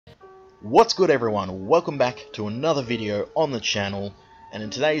What's good everyone, welcome back to another video on the channel, and in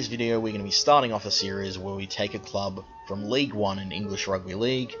today's video we're going to be starting off a series where we take a club from League 1 in English Rugby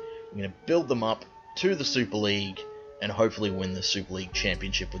League, we're going to build them up to the Super League and hopefully win the Super League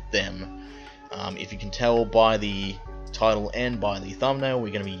Championship with them. If you can tell by the title and by the thumbnail,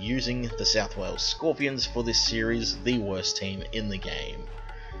 we're going to be using the South Wales Scorpions for this series, the worst team in the game.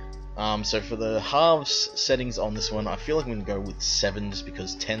 So for the halves settings on this one, I feel like I'm going to go with 7s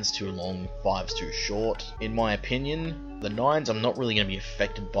because 10's too long, 5's too short, in my opinion. The 9s, I'm not really going to be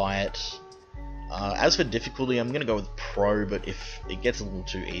affected by it. As for difficulty, I'm going to go with Pro, but if it gets a little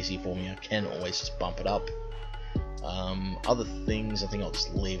too easy for me, I can always just bump it up. Other things, I think I'll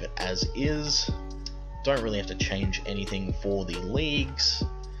just leave it as is. Don't really have to change anything for the leagues.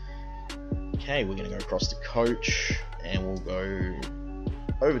 Okay, we're going to go across to Coach, and we'll go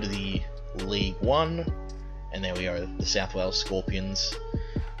over to the League 1, and there we go, the South Wales Scorpions.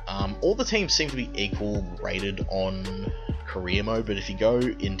 All the teams seem to be equal rated on career mode, but if you go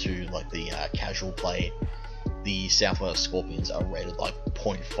into like the casual play, the South Wales Scorpions are rated like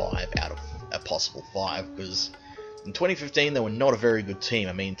 0.5 out of a possible 5, because in 2015 they were not a very good team.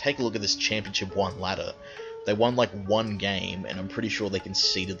 I mean, take a look at this Championship 1 ladder. They won like one game, and I'm pretty sure they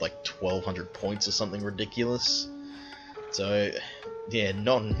conceded like 1,200 points or something ridiculous. So yeah,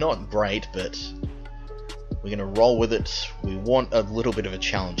 not great, but we're going to roll with it. We want a little bit of a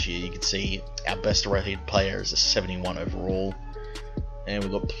challenge here. You can see our best rated player is a 71 overall, and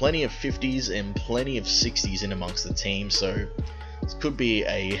we've got plenty of 50s and plenty of 60s in amongst the team, so this could be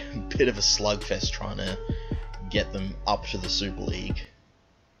a bit of a slugfest trying to get them up to the Super League.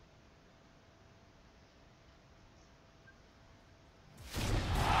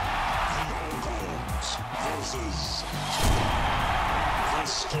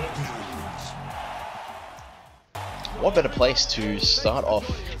 What better place to start off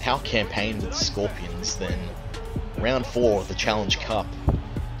our campaign with Scorpions than round 4 of the Challenge Cup.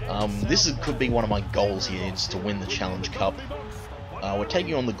 Could be one of my goals here, is to win the Challenge Cup. We're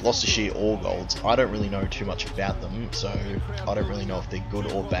taking on the Gloucestershire All Golds. I don't really know too much about them, so I don't really know if they're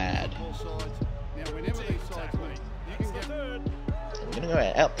good or bad. We're going to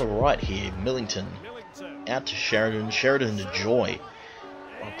go out the right here, Millington. Out to Sheridan, Sheridan to Joy.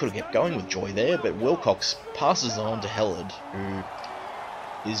 I could have kept going with Joy there, but Wilcox passes on to Hellard, who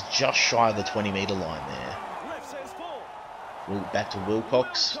is just shy of the 20-metre line there. Back to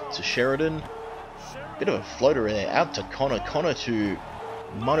Wilcox, to Sheridan. Bit of a floater there, out to Connor. Connor to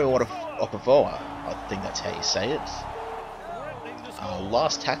Manu Okafoa. I think that's how you say it.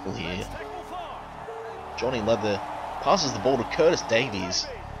 Last tackle here. Johnny Leather passes the ball to Curtis Davies.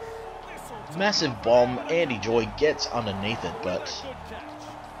 Massive bomb. Andy Joy gets underneath it, but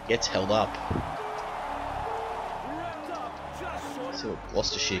gets held up. See what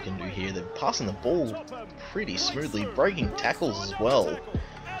Gloucestershire can do here. They're passing the ball pretty smoothly, breaking tackles as well.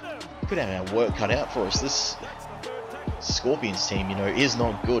 Could have our work cut out for us. This Scorpions team, you know, is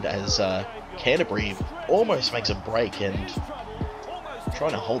not good, as Canterbury almost makes a break and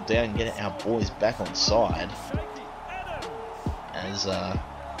trying to hold down and get our boys back on side. As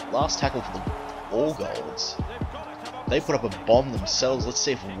last tackle for the All Golds. They put up a bomb themselves. Let's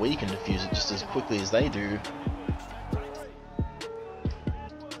see if we can defuse it just as quickly as they do.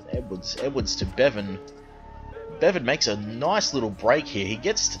 Edwards to Bevan. Bevan makes a nice little break here. He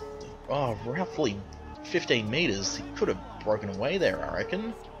gets to, roughly 15 metres. He could have broken away there, I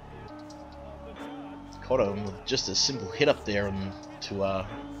reckon. Caught him with just a simple hit up there and to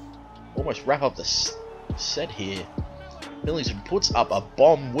almost wrap up the set here. Millington puts up a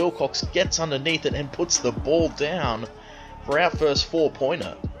bomb. Wilcox gets underneath it and puts the ball down for our first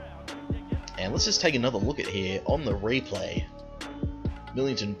 4-pointer. And let's just take another look at here on the replay.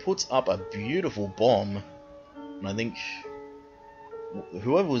 Millington puts up a beautiful bomb, and I think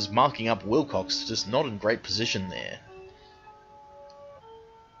whoever was marking up Wilcox just not in great position there.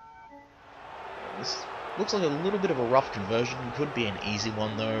 This looks like a little bit of a rough conversion. Could be an easy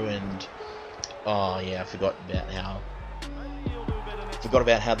one though, and oh yeah, I forgot about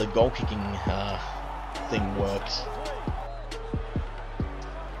how the goal kicking thing works.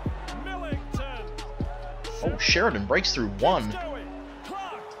 Oh, Sheridan breaks through one.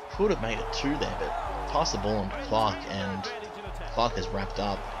 Could have made it 2 there, but passed the ball on to Clark, and Clark has wrapped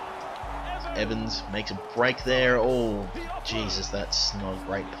up. Evans makes a break there. Oh, Jesus, that's not a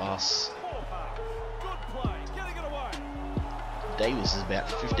great pass. Davis is about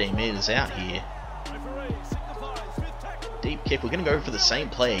 15 metres out here. Deep kick. We're going to go for the same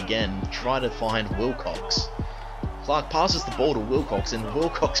play again. Try to find Wilcox. Clark passes the ball to Wilcox, and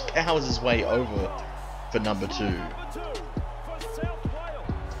Wilcox powers his way over for number 2.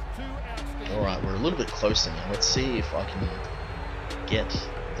 Alright, we're a little bit closer now. Let's see if I can get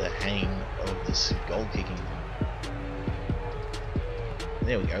the hang of this goal kicking.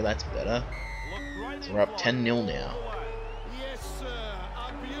 There we go, that's better. So we're up 10-0 now.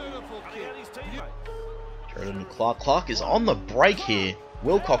 Jordan Clark is on the break here.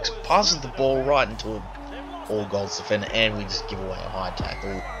 Wilcox passes the ball right into an all-goals defender, and we just give away a high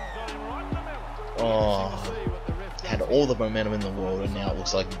tackle. Oh, had all the momentum in the world, and now it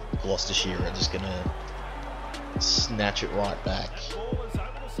looks like Gloucestershire are just going to snatch it right back.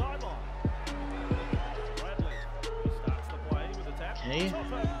 Okay,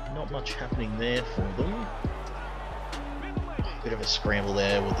 not much happening there for them. Bit of a scramble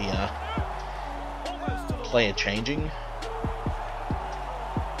there with the player changing.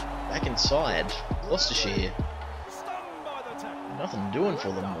 Back inside, Gloucestershire. Nothing doing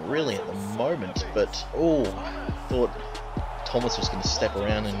for them really at the moment, but oh, thought Thomas was going to step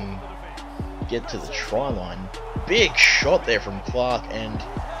around and get to the try line. Big shot there from Clark, and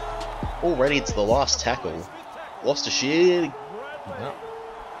already it's the last tackle. Gloucestershire. No.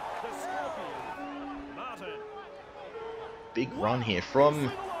 Big run here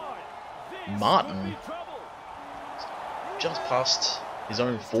from Martin. Just past his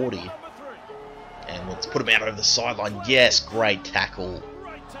own 40. And let's put him out over the sideline. Yes, great tackle.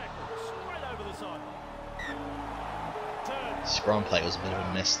 Scrum play was a bit of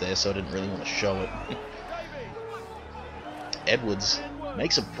a mess there, so I didn't really want to show it. Edwards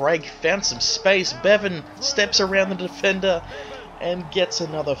makes a break, found some space. Bevan steps around the defender and gets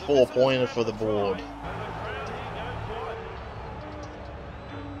another 4-pointer for the board.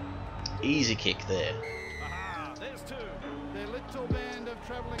 Easy kick there.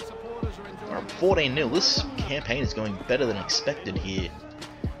 We're up 14-0. This campaign is going better than expected here.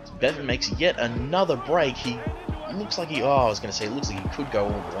 Bevan makes yet another break. He looks like he... Oh, I was going to say, it looks like he could go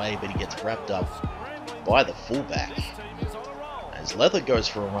all the way, but he gets wrapped up by the fullback. As Leather goes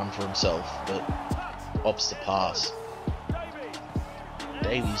for a run for himself, but opts to pass.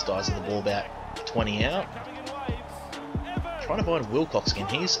 Davies dies at the ball about 20 out. Trying to find Wilcox again.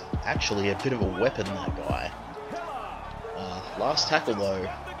 He's actually a bit of a weapon, that guy. Last tackle though,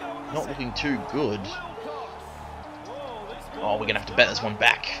 not looking too good. Oh, we're gonna have to bet this one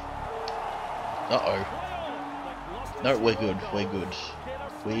back. Uh-oh. No, we're good. We're good.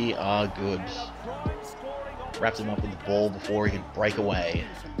 We are good. Wrapped him up with the ball before he could break away.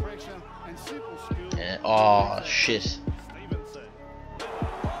 And, oh, shit. There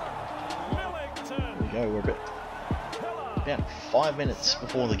we go. We're about 5 minutes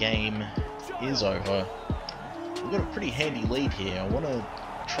before the game is over. We've got a pretty handy lead here. I want to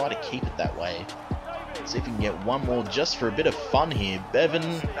try to keep it that way. See if we can get one more just for a bit of fun here.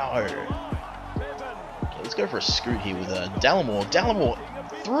 Bevan, no. Okay, let's go for a scoot here with Dallimore. Dallimore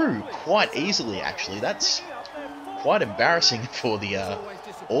through quite easily, actually. That's quite embarrassing for the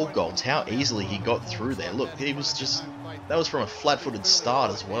all golds, how easily he got through there. Look, he was just... That was from a flat-footed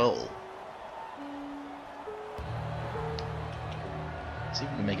start as well. Let's see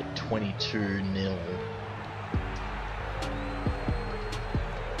if we can make it 22-0.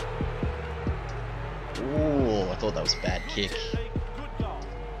 Ooh, I thought that was a bad kick.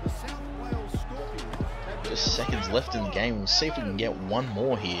 Just seconds left in the game. We'll see if we can get one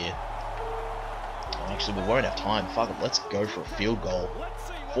more here. Oh, actually, we won't have time. Fuck it, let's go for a field goal.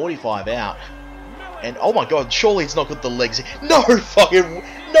 45 out. And, oh my god, surely it's not got the legs. No fucking...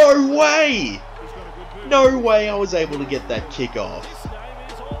 No way! No way I was able to get that kick off.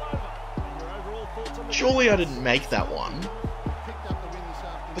 Surely I didn't make that one.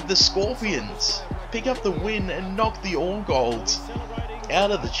 But the Scorpions pick up the win and knock the All Golds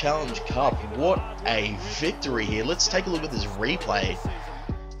out of the Challenge Cup. What a victory here. Let's take a look at this replay.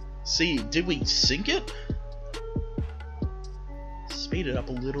 See, did we sink it? Speed it up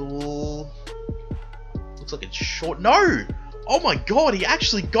a little. Looks like it's short. No! Oh my god, he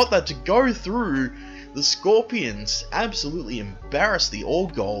actually got that to go through. The Scorpions absolutely embarrassed the All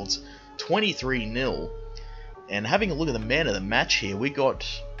Golds 23-0. And having a look at the man of the match here, we got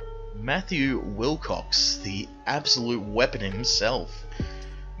Matthew Wilcox, the absolute weapon himself.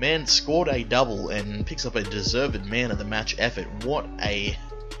 Man scored a double and picks up a deserved man of the match effort. What a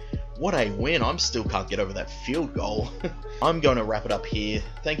win. I still can't get over that field goal. I'm going to wrap it up here.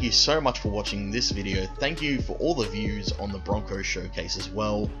 Thank you so much for watching this video. Thank you for all the views on the Broncos showcase as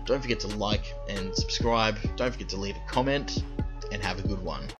well. Don't forget to like and subscribe. Don't forget to leave a comment, and have a good one.